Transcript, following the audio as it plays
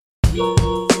Hey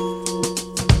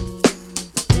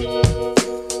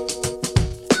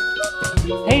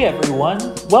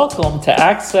everyone, welcome to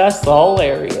Access All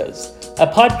Areas, a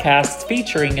podcast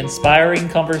featuring inspiring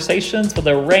conversations with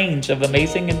a range of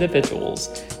amazing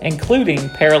individuals, including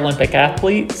Paralympic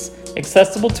athletes,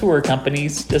 accessible tour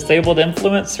companies, disabled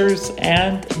influencers,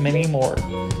 and many more.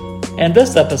 In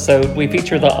this episode, we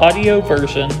feature the audio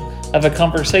version of a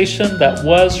conversation that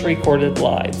was recorded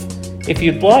live. If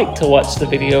you'd like to watch the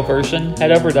video version,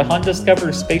 head over to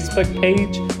HonDiscover's Facebook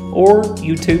page or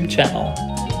YouTube channel.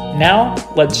 Now,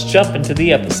 let's jump into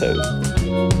the episode.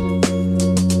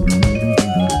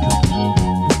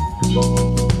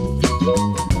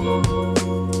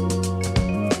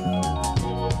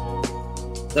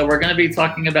 So we're going to be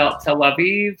talking about Tel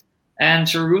Aviv and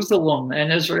Jerusalem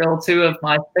in Israel, two of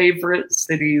my favorite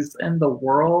cities in the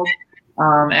world.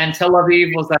 And Tel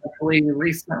Aviv was actually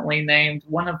recently named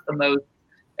one of the most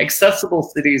accessible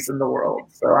cities in the world.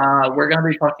 So we're going to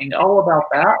be talking all about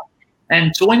that.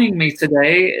 And joining me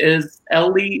today is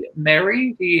Eli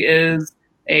Meri. He is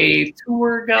a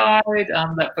tour guide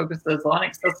that focuses on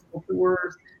accessible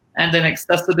tours and an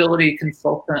accessibility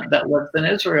consultant that lives in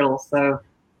Israel. So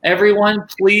everyone,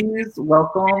 please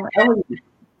welcome Eli.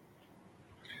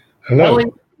 Hello. Eli,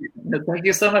 thank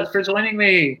you so much for joining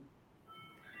me.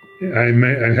 I'm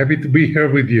happy to be here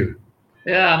with you.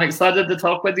 Yeah, I'm excited to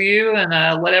talk with you and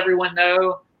let everyone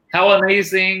know how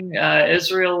amazing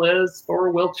Israel is for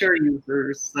wheelchair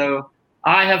users. So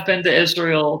I have been to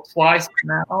Israel twice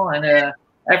now, and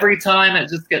every time it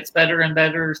just gets better and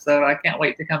better. So I can't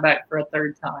wait to come back for a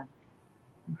third time.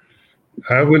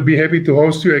 I will be happy to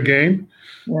host you again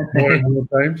more and more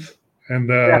times,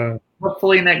 and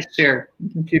hopefully next year.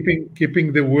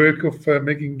 keeping the work of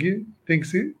making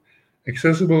things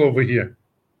accessible over here.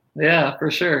 Yeah,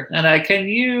 for sure. And can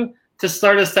you, to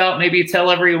start us out, maybe tell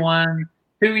everyone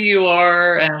who you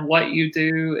are and what you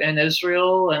do in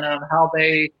Israel, and how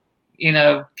they,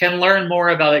 can learn more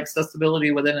about accessibility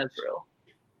within Israel.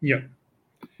 Yeah.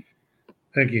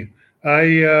 Thank you.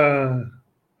 I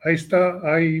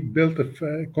built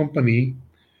a company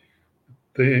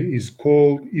that is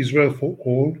called Israel for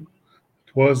All.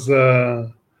 It was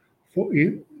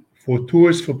for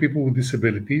tours for people with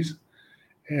disabilities,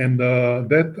 and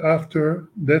that's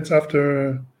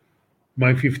after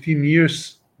my 15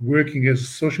 years working as a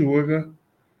social worker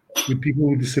with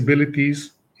people with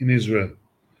disabilities in Israel.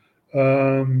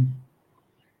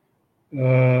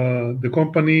 The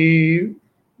company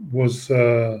was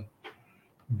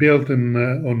built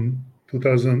on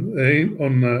 2008,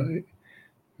 on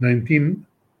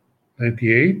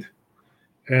 1998,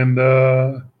 and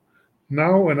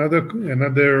now another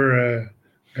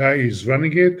guy is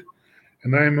running it,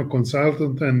 and I am a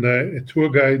consultant and a tour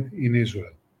guide in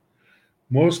Israel,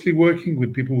 mostly working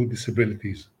with people with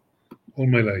disabilities all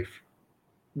my life.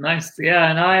 Nice.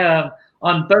 Yeah. And I,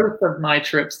 on both of my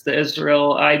trips to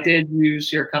Israel, I did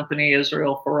use your company,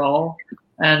 Israel for All.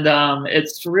 And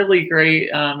it's really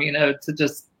great, to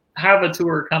just have a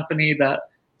tour company that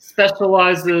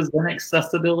specializes in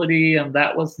accessibility. And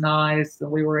that was nice. And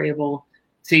we were able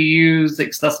to use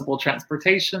accessible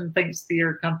transportation thanks to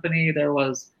your company. There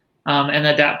was an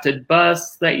adapted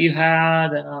bus that you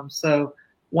had. And so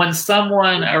when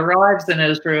someone arrives in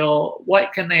Israel,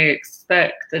 what can they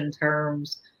expect in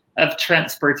terms of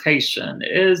transportation?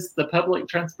 Is the public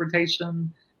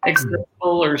transportation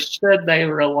accessible, or should they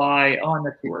rely on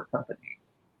a tour company?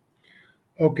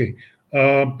 Okay.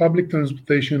 Public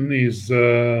transportation is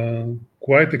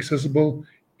quite accessible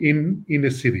in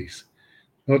the cities,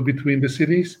 not between the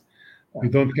cities. We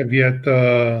don't have yet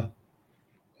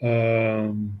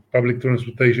public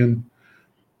transportation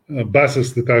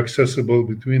buses that are accessible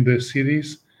between the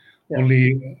cities,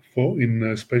 only in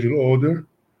a special order.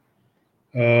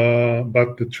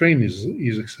 But the train is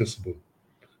accessible.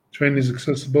 Train is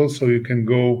accessible, so you can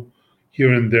go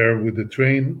here and there with the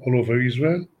train all over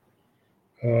Israel.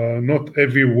 Not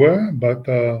everywhere, but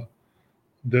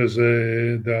there's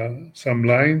some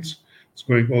lines. It's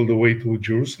going all the way to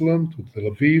Jerusalem, to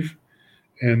Tel Aviv,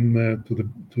 and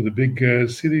to the big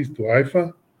cities, to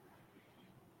Haifa.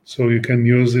 So you can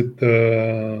use it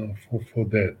for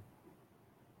that.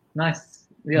 Nice.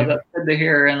 Yeah, that's good to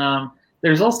hear. And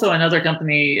there's also another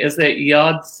company, is it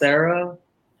Yad Sarah,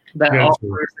 that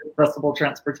offers accessible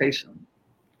transportation?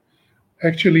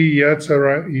 Actually, Yad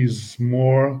Sarah is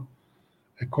more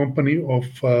a company of,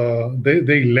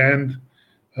 they lend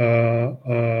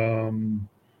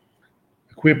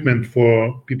equipment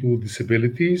for people with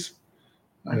disabilities.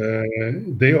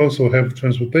 They also have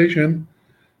transportation,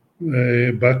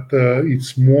 but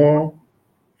it's more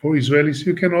for Israelis.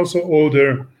 You can also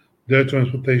order their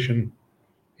transportation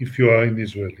if you are in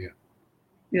Israel. Yeah.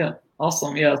 Yeah,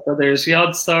 awesome. Yeah, so there's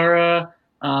Yad Sarah.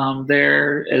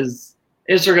 There is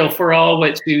Israel for All,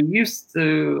 which you used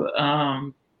to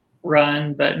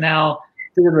run, but now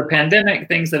due to the pandemic,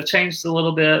 things have changed a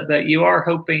little bit. But you are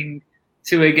hoping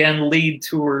to again lead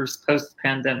tours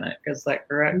post-pandemic. Is that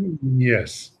correct?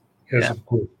 Yes, yes, Yeah. of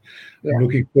course. Yeah. I'm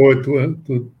looking forward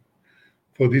to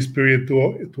for this period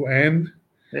to end.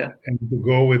 Yeah. And to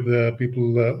go with the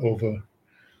people over.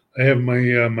 I have my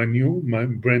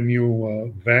brand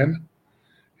new van,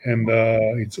 and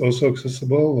it's also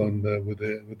accessible and with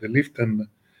the lift, and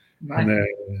Nice.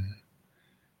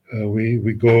 we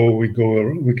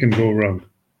can go around.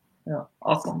 Yeah,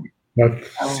 awesome. But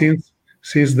since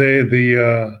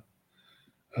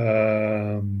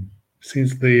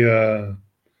the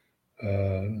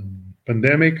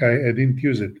pandemic, I didn't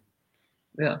use it.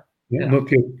 Yeah.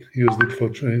 Not yet used it for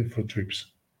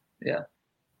trips. Yeah.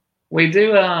 We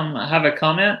do have a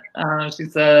comment. She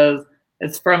says,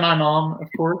 it's from my mom, of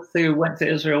course, who went to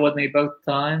Israel with me both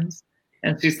times.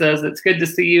 And she says, it's good to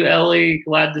see you, Ellie.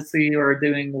 Glad to see you are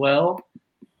doing well.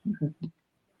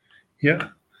 Yeah.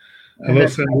 Hello,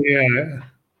 Sandy.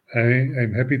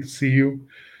 I'm happy to see you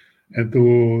and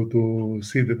to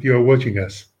see that you are watching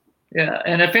us. Yeah.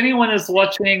 And if anyone is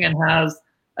watching and has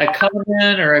a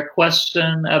comment or a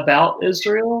question about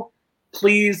Israel,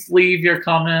 please leave your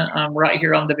comment right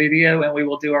here on the video, and we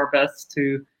will do our best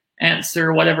to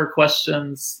answer whatever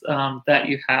questions that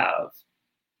you have.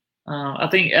 I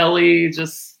think Ellie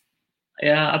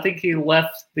I think he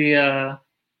left the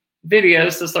video,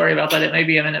 so sorry about that. It may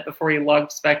be a minute before he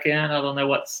logs back in. I don't know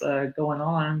what's going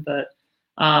on, but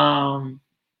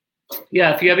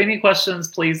yeah, if you have any questions,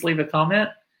 please leave a comment,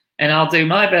 and I'll do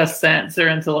my best to answer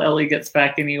until Ellie gets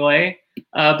back anyway.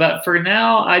 But for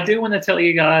now, I do want to tell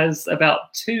you guys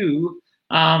about two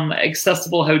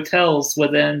accessible hotels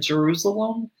within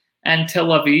Jerusalem and Tel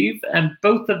Aviv. And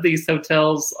both of these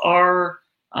hotels are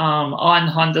on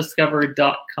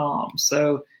HonDiscover.com.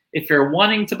 So if you're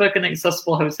wanting to book an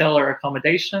accessible hotel or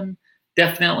accommodation,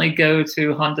 definitely go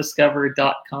to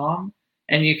HonDiscover.com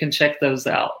and you can check those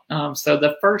out. So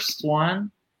the first one,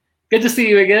 good to see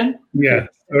you again. Yeah,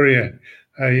 sorry,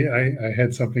 I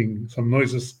had some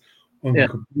noises on the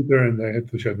computer and I had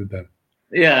to shut it down.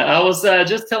 Yeah, I was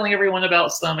just telling everyone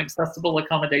about some accessible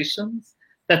accommodations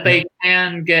that they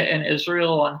can get in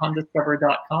Israel on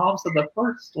HonDiscover.com. So the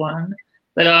first one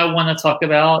that I want to talk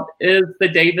about is the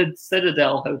David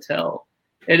Citadel Hotel.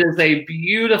 It is a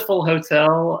beautiful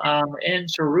hotel in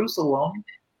Jerusalem,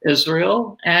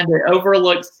 Israel, and it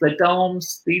overlooks the domes,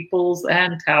 steeples,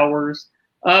 and towers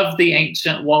of the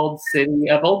ancient walled city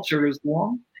of Old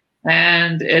Jerusalem.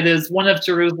 And it is one of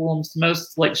Jerusalem's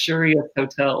most luxurious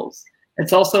hotels.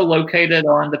 It's also located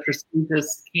on the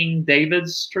prestigious King David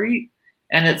Street,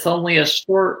 and it's only a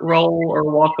short roll or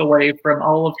walk away from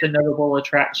all of the notable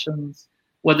attractions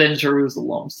within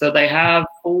Jerusalem. So they have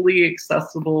fully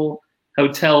accessible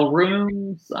hotel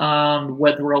rooms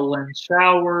with roll-in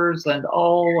showers and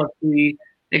all of the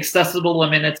accessible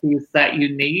amenities that you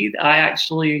need. I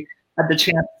actually had the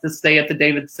chance to stay at the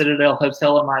David Citadel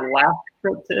Hotel on my last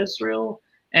trip to Israel,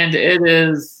 and it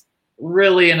is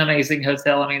really an amazing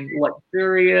hotel. I mean,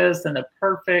 luxurious and a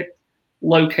perfect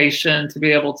location to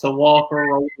be able to walk or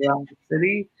roll around the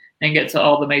city and get to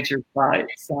all the major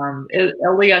sites.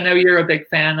 Ellie, I know you're a big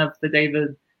fan of the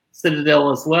David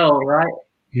Citadel as well, right?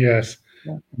 Yes,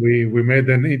 yeah. We made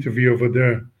an interview over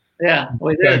there. Yeah,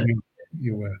 we did.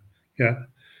 You were, yeah,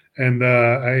 and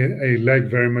I like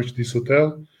very much this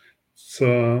hotel.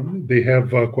 So they have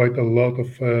quite a lot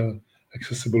of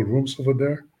accessible rooms over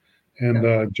there,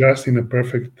 and just in a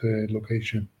perfect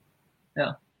location.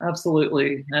 Yeah,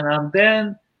 absolutely. And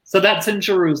then, so that's in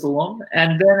Jerusalem.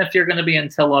 And then if you're going to be in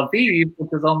Tel Aviv,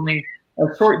 which is only a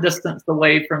short distance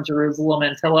away from Jerusalem,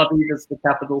 and Tel Aviv is the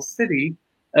capital city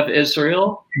of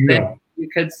Israel, then you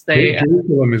could stay.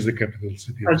 Jerusalem is the capital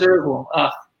city. Jerusalem.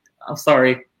 I'm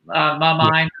sorry. My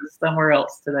mind is somewhere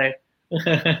else today.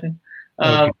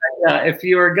 Yeah, if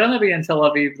you are going to be in Tel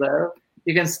Aviv, though,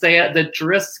 you can stay at the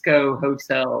Driscoll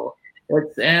Hotel.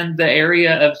 It's in the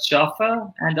area of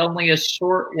Jaffa and only a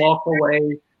short walk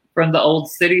away from the old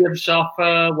city of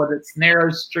Jaffa with its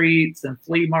narrow streets and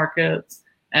flea markets.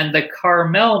 And the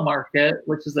Carmel Market,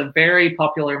 which is a very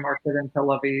popular market in Tel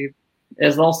Aviv,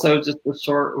 is also just a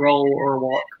short roll or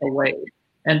walk away.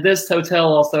 And this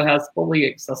hotel also has fully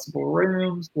accessible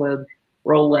rooms with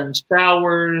roll-in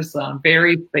showers,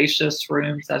 very spacious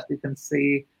rooms, as you can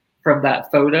see from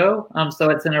that photo. So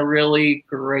it's in a really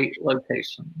great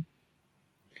location.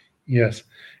 Yes,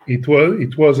 it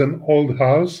was an old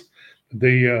house.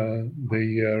 They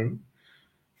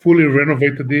fully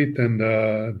renovated it, and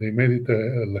they made it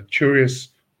a luxurious,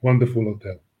 wonderful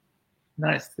hotel.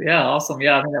 Nice. Yeah, awesome.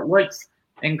 Yeah, I mean, it looks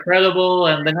incredible.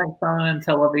 And the next time I'm in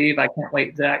Tel Aviv, I can't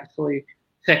wait to actually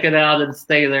check it out and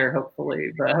stay there,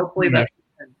 hopefully. But hopefully Yeah.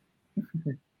 that.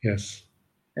 Yes.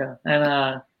 Yeah.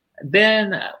 And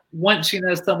then once,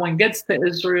 someone gets to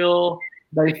Israel,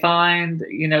 they find,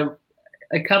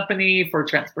 a company for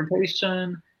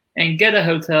transportation and get a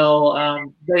hotel.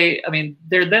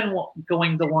 They're then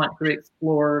going to want to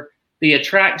explore the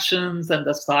attractions and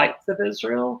the sights of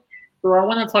Israel. So I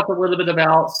want to talk a little bit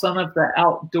about some of the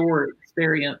outdoor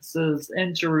experiences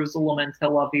in Jerusalem and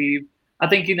Tel Aviv. I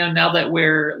think, now that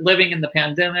we're living in the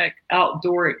pandemic,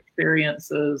 outdoor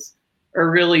experiences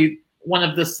are really one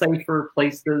of the safer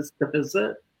places to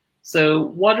visit. So,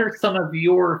 what are some of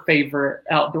your favorite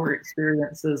outdoor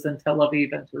experiences in Tel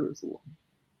Aviv and Jerusalem?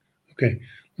 Okay,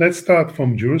 let's start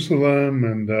from Jerusalem,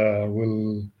 and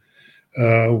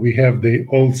we have the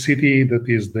old city that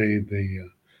is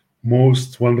the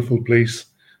most wonderful place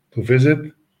to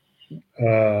visit.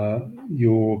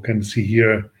 You can see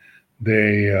here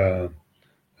the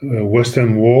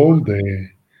Western Wall, and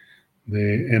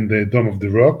the Dome of the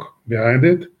Rock behind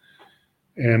it,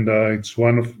 and it's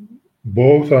one of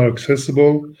both are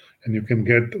accessible, and you can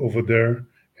get over there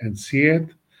and see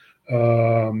it.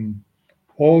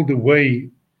 All the way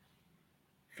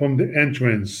from the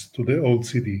entrance to the old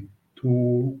city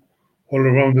to all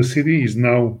around the city is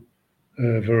now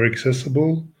very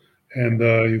accessible, and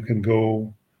you can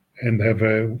go and have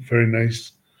a very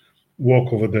nice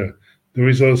walk over there. There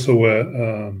is also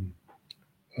a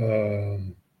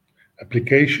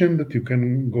application that you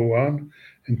can go on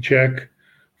and check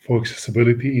for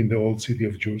accessibility in the old city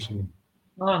of Jerusalem.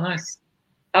 Oh, nice.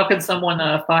 How can someone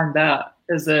find that?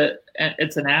 It's an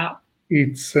app?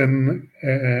 It's an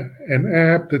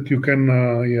app that you can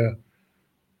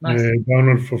Nice.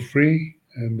 download for free,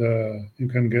 and you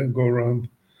can go around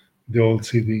the old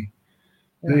city.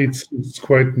 Yeah. It's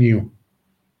quite new.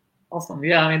 Awesome.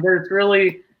 Yeah, I mean, there's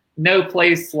really no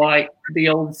place like the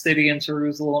old city in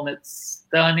Jerusalem. It's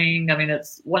stunning. I mean,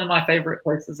 it's one of my favorite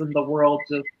places in the world,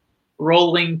 just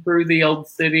rolling through the old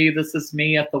city. This is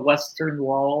me at the Western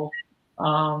Wall.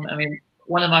 I mean,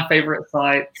 one of my favorite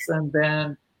sites. And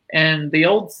then in the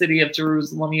old city of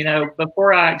Jerusalem,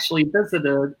 before I actually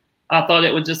visited, I thought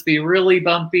it would just be really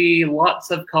bumpy,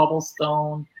 lots of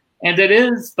cobblestone. And it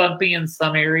is bumpy in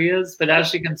some areas, but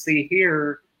as you can see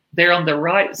here, there on the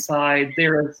right side,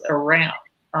 there is a ramp.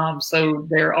 So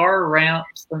there are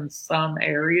ramps in some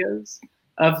areas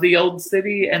of the old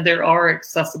city, and there are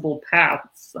accessible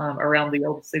paths around the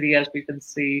old city, as you can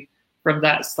see from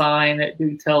that sign. It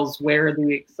details where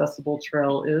the accessible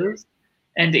trail is.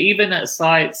 And even at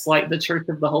sites like the Church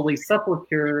of the Holy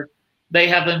Sepulchre, they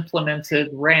have implemented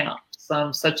ramps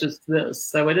such as this.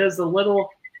 So it is a little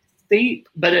steep,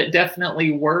 but it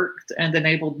definitely worked and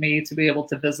enabled me to be able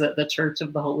to visit the Church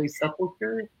of the Holy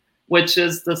Sepulchre, which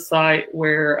is the site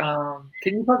where,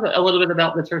 can you talk a little bit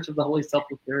about the Church of the Holy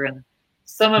Sepulchre and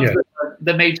some of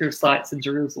the major sites in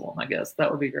Jerusalem? I guess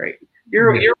that would be great.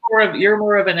 You're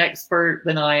more of an expert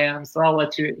than I am, so I'll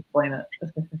let you explain it.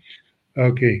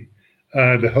 Okay,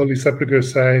 the Holy Sepulchre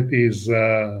site is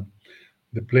the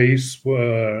place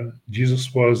where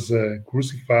Jesus was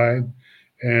crucified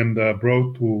and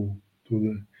brought to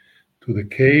the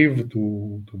cave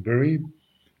to bury,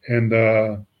 and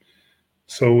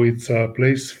so it's a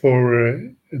place for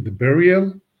the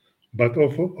burial, but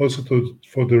also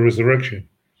for the resurrection,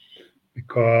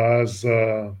 because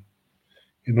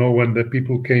when the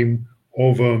people came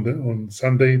over on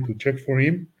Sunday to check for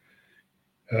him,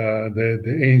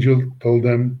 the angel told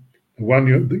them, the one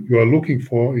you are looking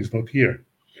for is not here.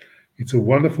 It's a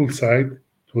wonderful site.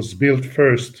 It was built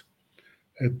first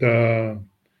at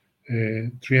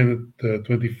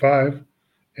 325,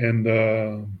 and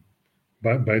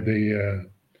by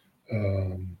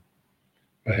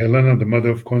Helena, the mother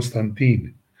of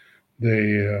Constantine,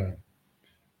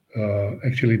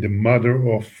 actually the mother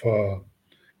of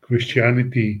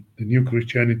Christianity, the new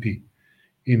Christianity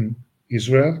in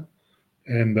Israel.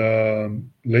 And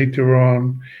later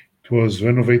on, it was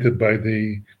renovated by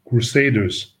the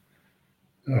Crusaders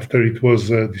after it was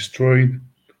destroyed,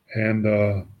 and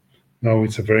now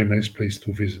it's a very nice place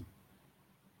to visit.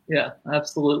 Yeah,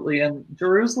 absolutely. And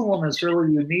Jerusalem is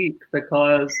really unique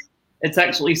because it's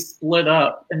actually split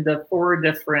up into 4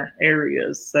 different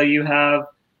areas. So you have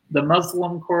the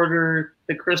Muslim quarter,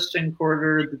 the Christian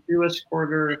quarter, the Jewish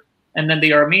quarter, and then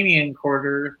the Armenian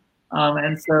quarter.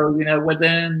 And so,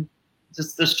 within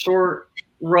just a short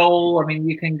roll, I mean,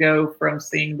 you can go from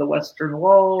seeing the Western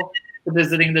Wall to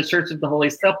visiting the Church of the Holy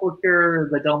Sepulchre,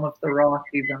 the Dome of the Rock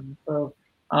even. So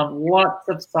Lots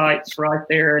of sites right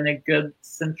there in a good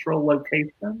central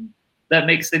location that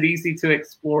makes it easy to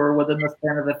explore within the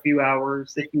span of a few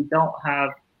hours. If you don't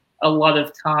have a lot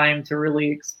of time to really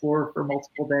explore for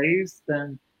multiple days,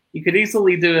 then you could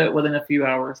easily do it within a few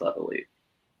hours, I believe.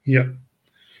 Yeah,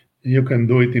 you can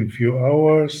do it in few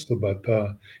hours, but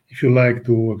if you like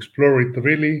to explore it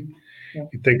really,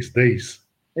 it takes days.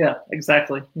 Yeah,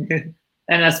 exactly.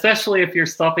 And especially if you're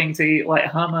stopping to eat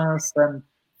like hummus and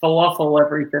falafel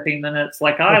every 15 minutes,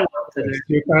 like I love to do.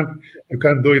 You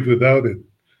can't do it without it.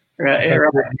 Right, You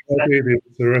right, can't do it exactly. without it.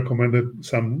 It's recommended,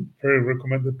 some very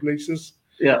recommended places.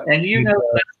 Yeah, and you And, know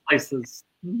those places.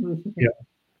 yeah,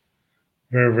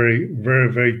 very, very,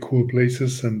 very, very cool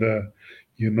places, and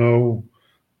you know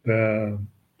the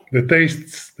the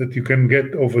tastes that you can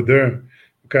get over there,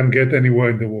 you can't get anywhere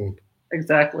in the world.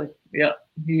 Exactly. Yeah,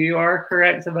 you are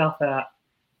correct about that.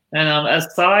 And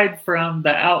aside from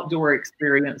the outdoor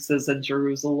experiences in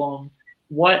Jerusalem,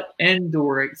 what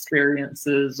indoor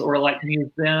experiences or like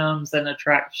museums and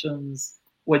attractions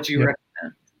would you Yeah.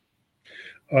 recommend?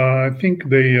 I think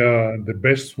the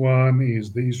best one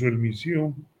is the Israel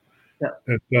Museum. Yeah.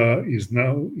 That is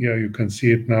now, yeah, you can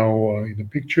see it now in the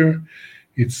picture.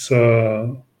 It's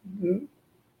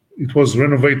it was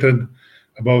renovated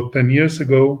about 10 years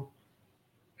ago,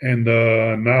 and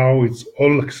now it's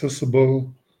all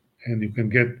accessible, and you can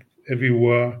get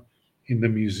everywhere in the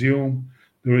museum.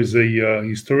 There is a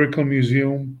historical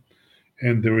museum,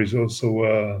 and there is also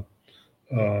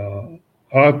a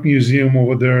art museum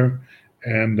over there,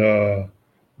 and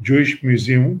Jewish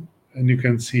museum, and you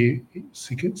can see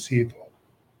it all.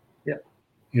 Yeah.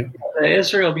 Yeah. The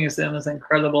Israel Museum is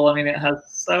incredible. I mean, it has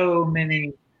so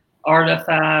many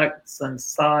artifacts and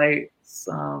sites.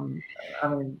 I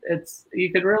mean, it's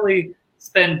you could really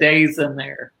spend days in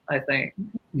there, I think.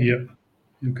 Yeah,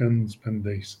 you can spend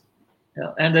days.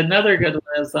 Yeah. And another good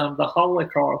one is the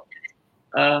Holocaust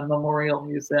Memorial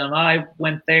Museum. I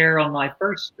went there on my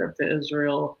first trip to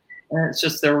Israel, and it's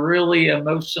just a really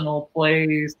emotional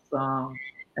place.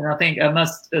 And I think a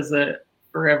must visit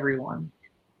for everyone.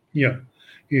 Yeah,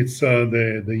 it's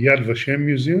the Yad Vashem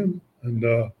Museum, and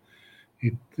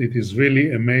it is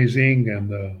really amazing, and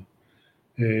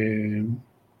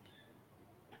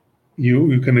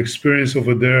you can experience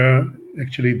over there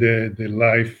actually the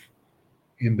life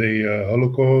in the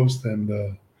Holocaust, and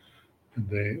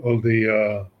the all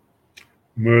the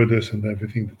murders and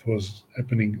everything that was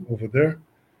happening over there,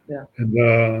 Yeah. and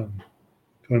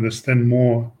to understand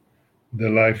more the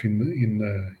life in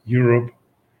Europe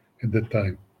at the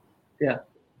time. Yeah,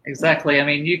 exactly. I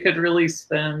mean, you could really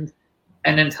spend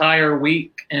an entire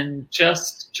week in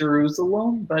just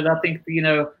Jerusalem, but I think,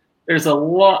 there's a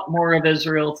lot more of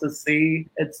Israel to see.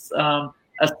 It's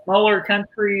a smaller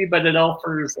country, but it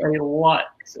offers a lot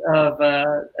of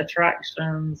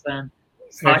attractions and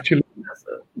sites.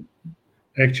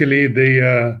 Actually,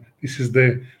 this is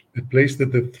the place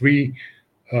that the three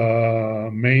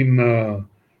main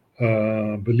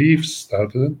beliefs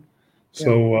started. So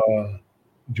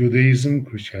Judaism,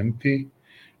 Christianity,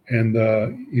 and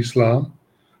Islam,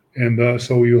 and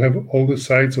so you have all the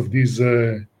sides of these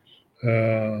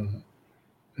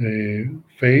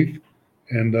faith,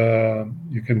 and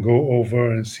you can go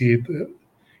over and see it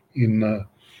in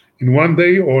one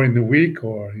day, or in a week,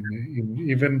 or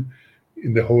even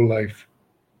in the whole life.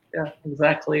 Yeah,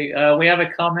 exactly. We have a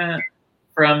comment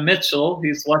from Mitchell.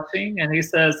 He's watching, and he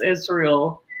says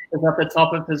Israel is at the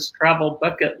top of his travel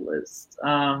bucket list.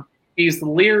 He's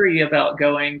leery about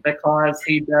going because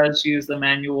he does use a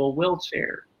manual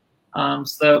wheelchair.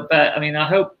 But I mean, I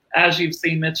hope, as you've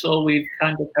seen, Mitchell, we've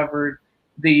kind of covered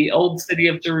the old city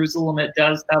of Jerusalem. It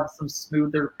does have some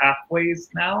smoother pathways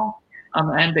now,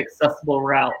 and accessible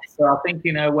routes. So I think,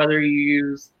 whether you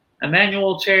use a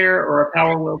manual chair or a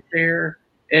power wheelchair,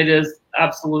 it is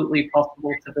absolutely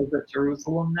possible to visit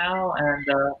Jerusalem now, and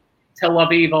Tel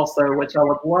Aviv also, which I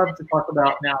would love to talk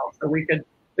about now. So we could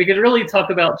really talk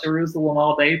about Jerusalem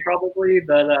all day probably,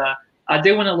 but I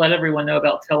do want to let everyone know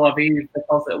about Tel Aviv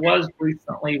because it was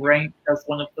recently ranked as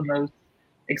one of the most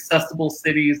accessible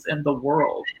cities in the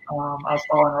world. I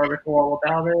saw an article all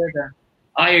about it, and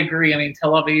I agree. I mean,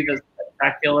 Tel Aviv is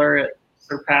spectacular. It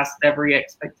surpassed every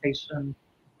expectation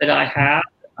that I had.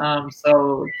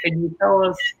 So can you tell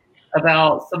us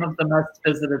about some of the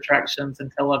must-visit attractions in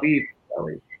Tel Aviv,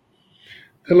 Ellie?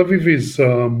 Tel Aviv is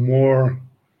more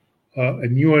a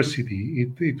newer city.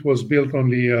 It was built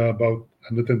only about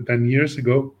 110 years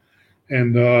ago,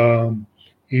 and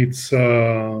it's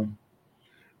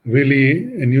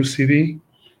really a new city,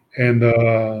 and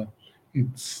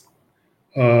it's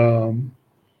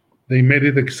they made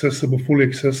it accessible, fully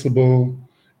accessible,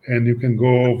 and you can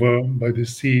go over by the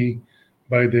sea,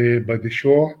 by the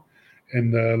shore,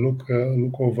 and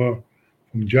look over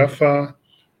from Jaffa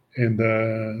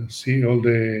and see all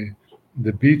the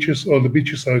beaches. All the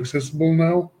beaches are accessible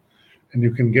now, and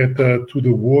you can get to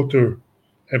the water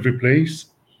every place.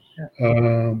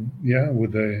 Yeah,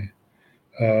 with a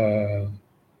uh,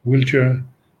 wheelchair,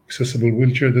 accessible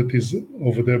wheelchair that is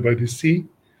over there by the sea,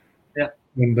 Yeah.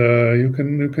 and you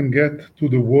can get to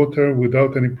the water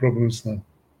without any problems now.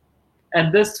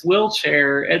 And this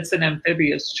wheelchair, it's an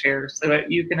amphibious chair, so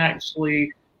that you can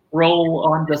actually roll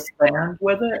on the sand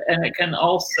with it, and it can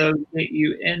also get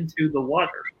you into the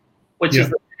water, which Yeah,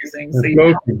 is amazing. So and you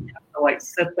don't floating, have to like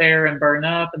sit there and burn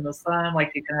up in the sun,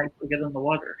 like you can actually get in the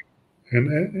water.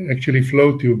 and actually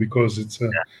float you because it's a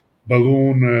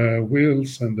balloon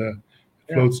wheels, and it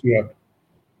Yeah, floats you up.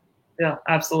 yeah,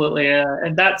 absolutely.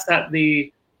 And that's at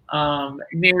the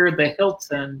near the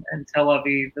Hilton in Tel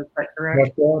Aviv. Is that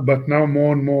correct? But now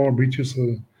more and more beaches are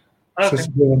Okay,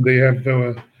 accessible, and they have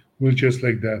wheelchairs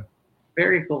like that.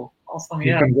 very cool. Awesome.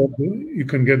 You Yeah, can get you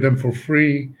can get them for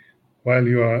free while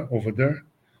you are over there,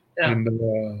 yeah. and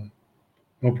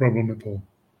no problem at all.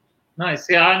 Nice.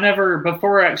 Yeah, I never,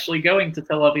 before actually going to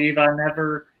Tel Aviv, I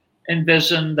never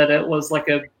envisioned that it was like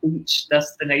a beach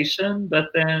destination. But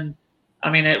then,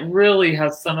 I mean, it really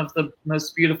has some of the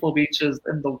most beautiful beaches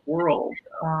in the world.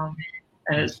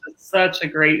 And it's Yes. just such a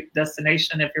great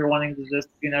destination if you're wanting to just,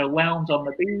 lounge on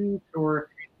the beach or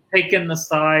take in the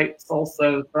sights also.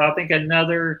 So I think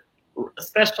another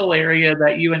special area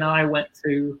that you and I went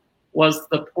to was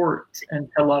the port in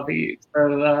Tel Aviv.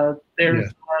 So there's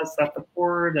Yes. us at the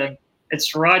port, and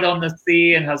it's right on the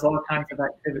sea and has all kinds of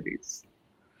activities.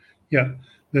 Yeah.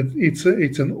 That it's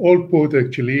an old port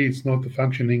actually. It's not a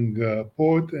functioning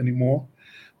port anymore,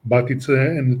 but it's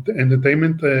an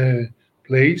entertainment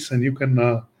place, and you can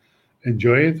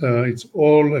enjoy it. It's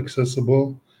all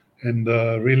accessible, and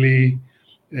really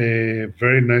a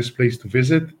very nice place to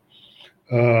visit.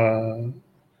 Uh,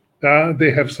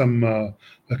 they have some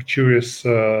luxurious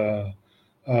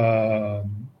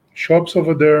shops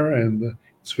over there, and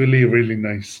it's really, really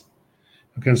nice.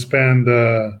 You can spend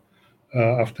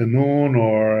afternoon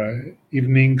or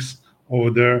evenings over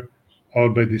there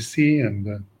out by the sea,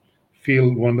 and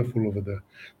feel wonderful over there.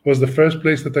 It was the first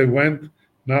place that I went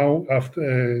now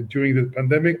after during the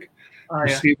pandemic Oh, to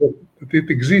yeah. see that it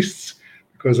exists,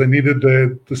 because I needed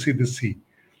to see the sea.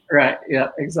 Right. Yeah,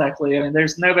 exactly. I mean,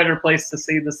 there's no better place to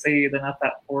see the sea than at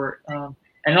that port.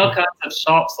 And all kinds of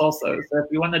shops also. So if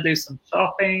you want to do some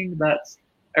shopping, that's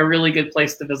a really good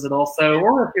place to visit also.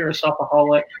 Or if you're a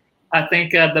shopaholic, I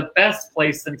think the best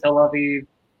place in Tel Aviv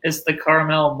is the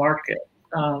Carmel Market.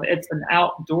 It's an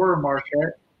outdoor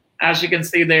market. As you can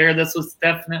see there, this was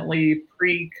definitely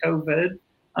pre-COVID.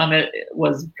 It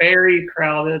was very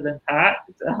crowded and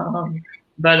packed.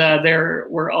 But there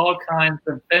were all kinds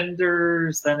of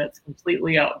vendors, and it's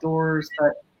completely outdoors.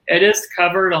 But it is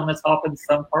covered on the top in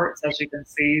some parts, as you can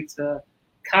see, to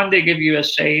kind of give you a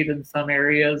shade in some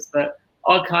areas. But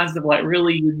all kinds of like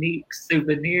really unique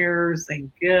souvenirs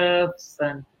and gifts,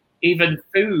 and even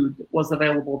food was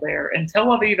available there. And Tel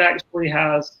Aviv actually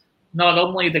has not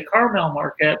only the Carmel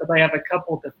market, but they have a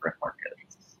couple different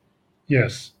markets.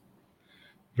 Yes,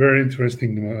 very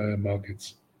interesting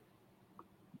markets.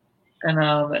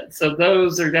 And so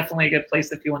those are definitely a good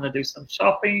place if you want to do some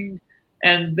shopping.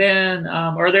 And then,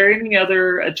 are there any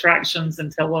other attractions in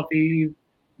Tel Aviv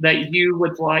that you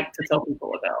would like to tell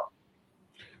people about?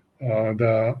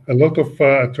 A lot of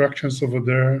attractions over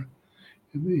there.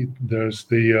 There's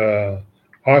the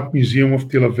Art Museum of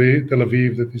Tel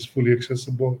Aviv that is fully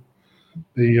accessible.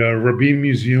 The Rabin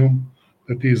Museum,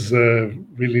 that is a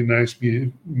really nice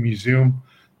museum,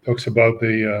 talks about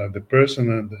the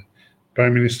person and the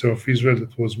Prime Minister of Israel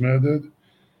that was murdered,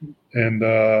 and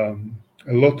a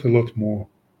lot more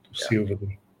to see over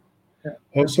there. Yeah,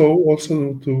 Also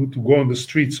to go on the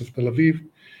streets of Tel Aviv,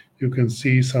 you can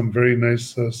see some very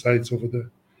nice sights over there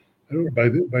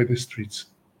by the streets.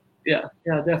 yeah,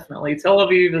 yeah, definitely. Tel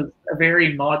Aviv is a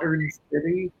very modern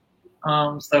city,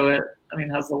 so it, I mean,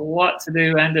 has a lot to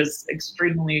do and is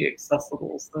extremely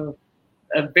accessible. So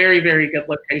a very, very good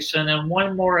location. And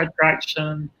one more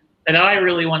attraction that I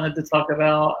really wanted to talk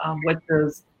about, which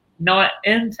is not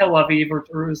in Tel Aviv or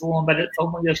Jerusalem, but it's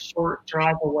only a short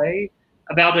drive away,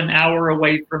 about an hour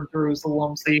away from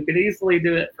Jerusalem. So you could easily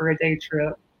do it for a day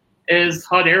trip, is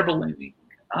hot air ballooning.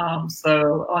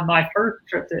 So on my first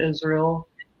trip to Israel,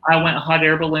 I went hot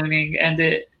air ballooning, and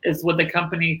it is with a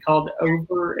company called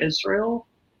Over Israel,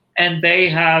 and they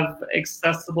have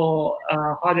accessible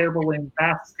hot air balloon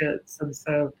baskets. And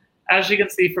so, as you can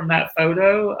see from that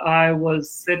photo, I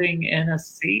was sitting in a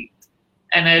seat,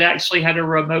 and it actually had a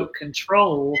remote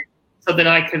control so that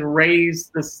I could raise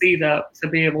the seat up to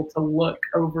be able to look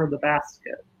over the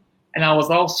basket. And I was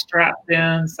all strapped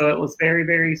in, so it was very,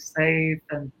 very safe.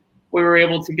 And we were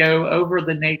able to go over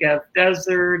the Negev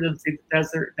desert and see the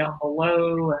desert down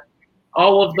below and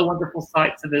all of the wonderful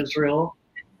sights of Israel.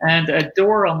 And a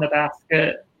door on the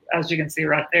basket, as you can see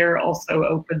right there, also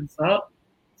opens up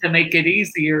to make it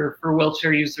easier for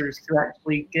wheelchair users to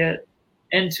actually get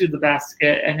into the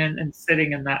basket and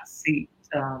sitting in that seat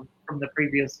from the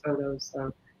previous photos.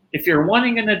 So if you're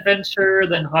wanting an adventure,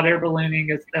 then hot air ballooning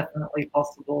is definitely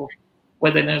possible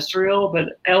within Israel.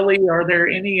 But Ellie, are there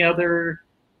any other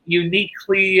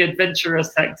uniquely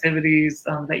adventurous activities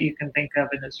that you can think of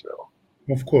in Israel?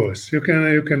 Of course, you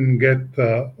can get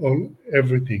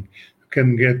everything. You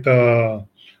can get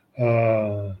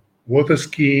water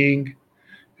skiing.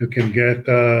 You can get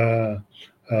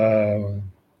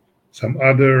some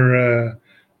other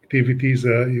activities,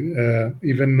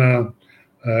 even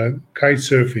kite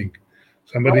surfing.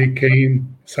 Somebody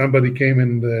came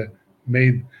and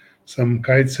made some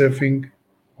kite surfing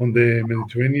on the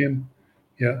Mediterranean.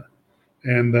 Yeah,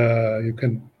 and you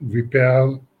can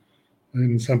rappel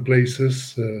in some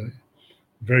places,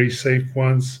 very safe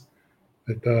ones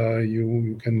that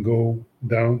you can go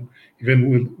down, even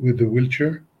with the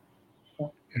wheelchair,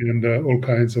 and all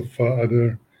kinds of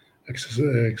other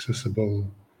accessible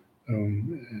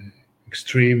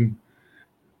extreme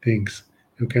things.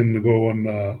 You can go on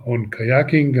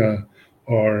kayaking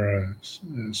or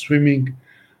swimming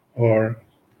or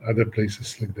other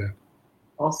places like that.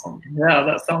 Awesome. Yeah,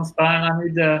 that sounds fun. I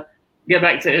need to get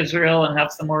back to Israel and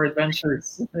have some more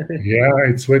adventures. Yeah,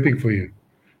 it's waiting for you.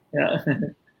 Yeah.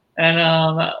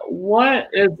 And what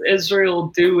is Israel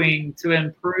doing to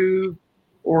improve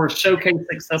or showcase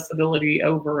accessibility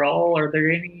overall? Are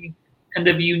there any kind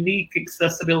of unique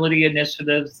accessibility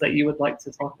initiatives that you would like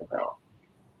to talk about?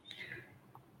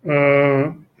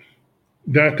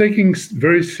 They are taking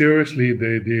very seriously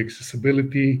the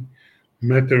accessibility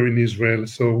matter in Israel.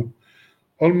 So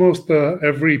almost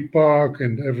every park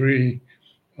and every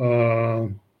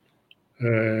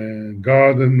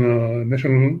garden,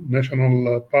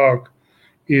 national park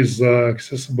is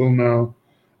accessible now.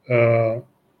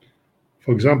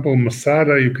 For example,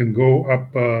 Masada, you can go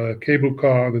up a cable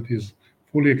car that is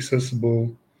fully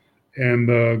accessible and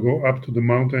go up to the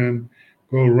mountain,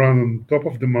 go run on top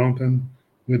of the mountain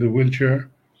with a wheelchair,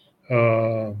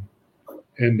 and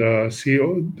see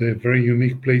the very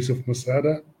unique place of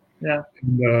Masada. Yeah.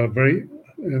 And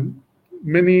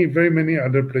very many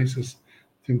other places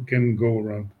you can go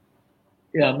around.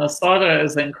 Yeah, Masada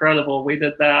is incredible. We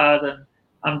did that, and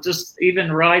I'm just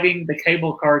even riding the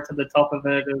cable car to the top of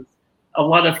it is a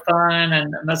lot of fun.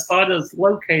 And Masada is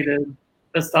located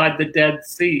beside the Dead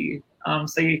Sea,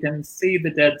 so you can see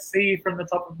the Dead Sea from the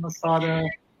top of Masada,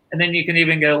 and then you can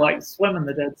even go like swim in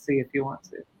the Dead Sea if you want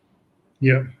to.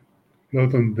 Yeah,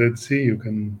 not on the Dead Sea. You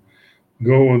can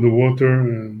go on the water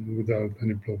without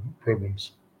any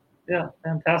problems. Yeah,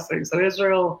 fantastic. So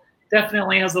Israel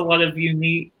definitely has a lot of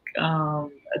unique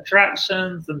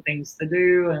attractions and things to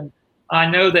do. And I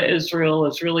know that Israel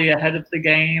is really ahead of the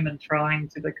game and trying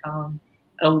to become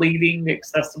a leading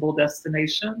accessible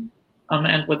destination.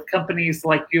 And with companies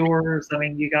like yours, I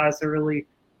mean, you guys are really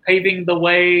paving the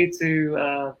way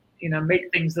to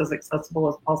make things as accessible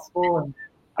as possible. And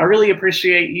I really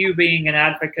appreciate you being an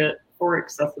advocate for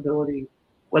accessibility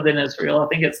within Israel. I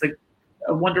think it's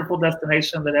a wonderful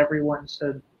destination that everyone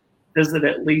should visit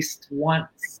at least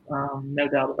once, no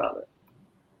doubt about it.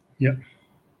 Yeah.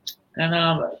 And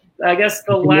I guess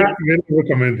the last... Very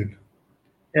recommended.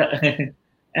 Yeah.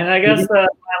 And I guess my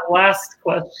last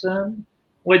question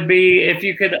would be if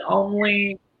you could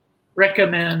only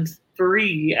recommend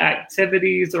 3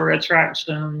 activities or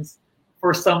attractions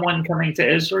for someone coming to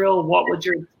Israel, what would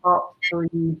your top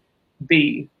 3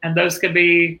 be? And those could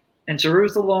be in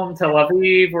Jerusalem, Tel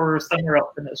Aviv, or somewhere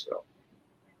else in Israel.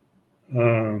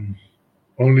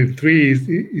 Only 3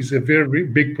 is a very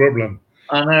big problem.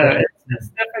 I know, it's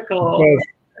difficult.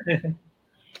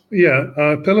 Yeah,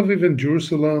 Tel Aviv and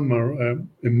Jerusalem are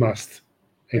a must,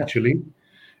 actually. Yeah.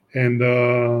 And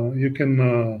you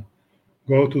can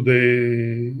go to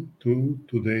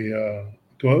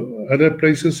other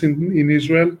places in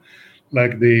Israel,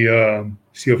 like the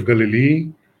Sea of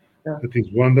Galilee, that is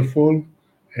wonderful,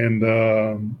 and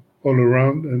all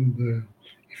around. And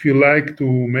if you like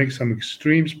to make some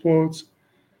extreme sports,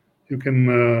 you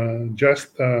can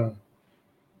just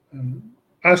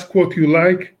ask what you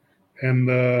like, and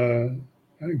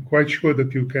I'm quite sure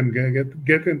that you can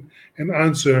get an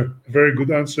answer, a very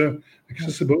good answer,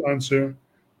 accessible answer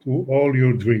to all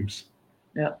your dreams.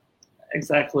 Yeah.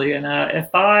 exactly. And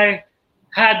if I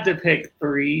had to pick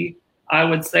three, I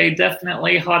would say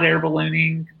definitely hot air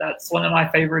ballooning. That's one of my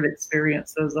favorite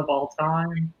experiences of all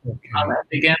time. Okay.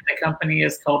 Again, the company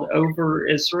is called Over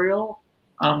Israel.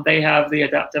 They have the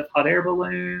adaptive hot air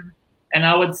balloon. And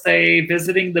I would say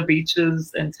visiting the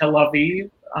beaches in Tel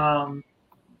Aviv. I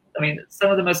mean,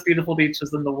 some of the most beautiful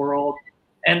beaches in the world.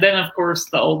 And then, of course,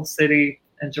 the Old City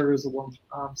in Jerusalem.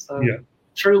 Yeah.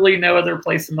 Truly no other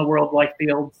place in the world like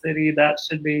the Old City. That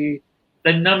should be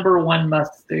the number one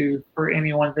must do for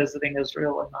anyone visiting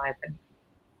Israel, in my opinion.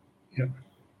 Yeah.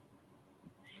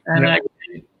 And Yeah.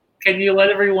 can you let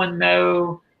everyone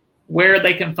know where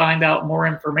they can find out more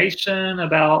information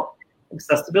about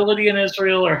accessibility in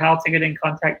Israel, or how to get in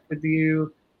contact with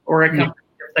you or a company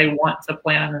if they want to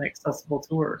plan an accessible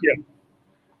tour?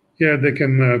 Yeah, they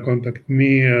can contact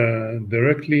me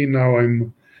directly. Now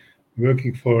I'm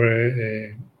working for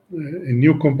a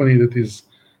new company that is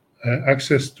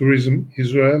Access Tourism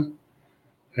Israel,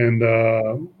 and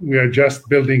we are just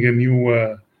building a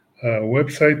new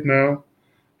website now,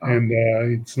 and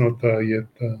it's not yet.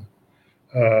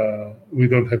 We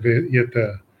don't have yet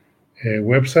a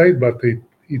website, but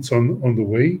it's on the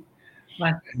way.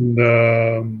 Nice. And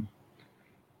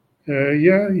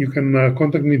yeah, you can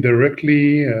contact me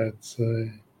directly. It's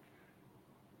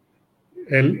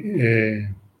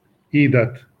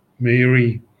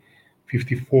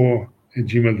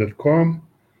e.meiri54@gmail.com.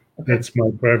 That's my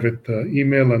private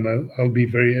email, and I'll be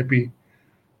very happy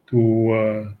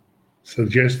to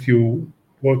suggest you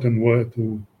what and where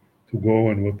to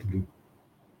go and what to do.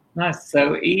 Nice.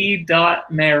 So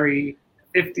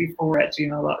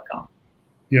e.meiri54@gmail.com.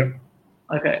 Yeah.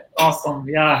 Okay, awesome.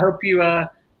 Yeah, I hope you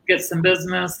get some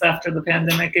business after the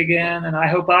pandemic again, and I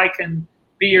hope I can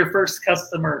be your first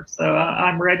customer. So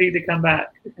I'm ready to come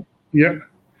back. Yeah.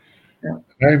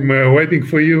 I'm waiting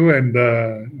for you, and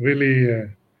really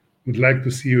would like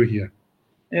to see you here.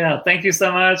 Yeah, thank you so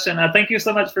much. And thank you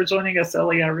so much for joining us,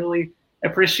 Eli. I really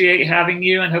appreciate having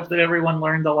you, and hope that everyone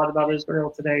learned a lot about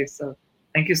Israel today. So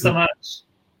thank you so much.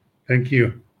 Thank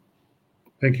you.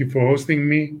 Thank you for hosting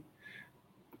me.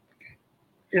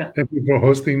 Yeah. Thank you for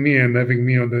hosting me and having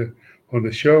me on the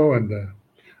show, and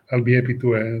I'll be happy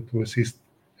to assist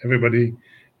everybody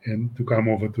and to come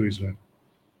over to Israel.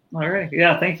 All right.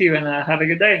 Yeah, thank you, and have a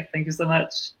good day. Thank you so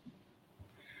much.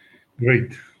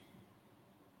 Great.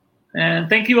 And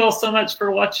thank you all so much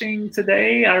for watching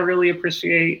today. I really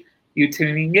appreciate you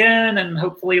tuning in and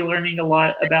hopefully learning a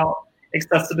lot about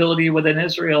accessibility within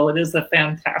Israel. It is a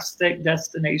fantastic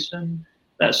destination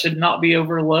that should not be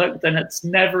overlooked, and it's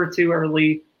never too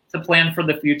early to plan for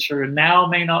the future. Now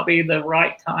may not be the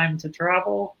right time to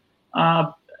travel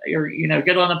or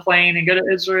get on a plane and go to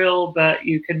Israel, but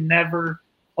you can never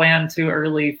plan too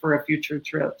early for a future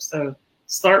trip. So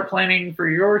start planning for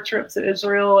your trip to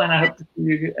Israel, and I hope to see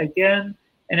you again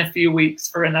in a few weeks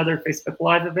for another Facebook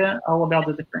Live event all about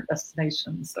the different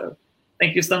destinations. So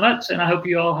thank you so much, and I hope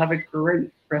you all have a great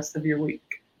rest of your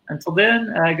week. Until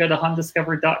then, go to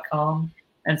HonDiscover.com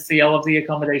and see all of the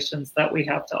accommodations that we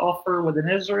have to offer within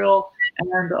Israel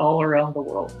and all around the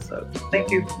world. So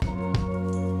thank you.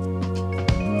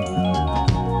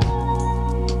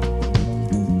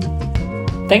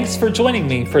 Thanks for joining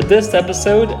me for this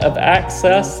episode of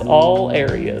Access All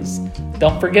Areas.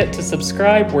 Don't forget to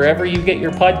subscribe wherever you get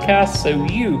your podcasts so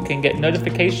you can get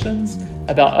notifications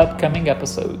about upcoming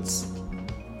episodes.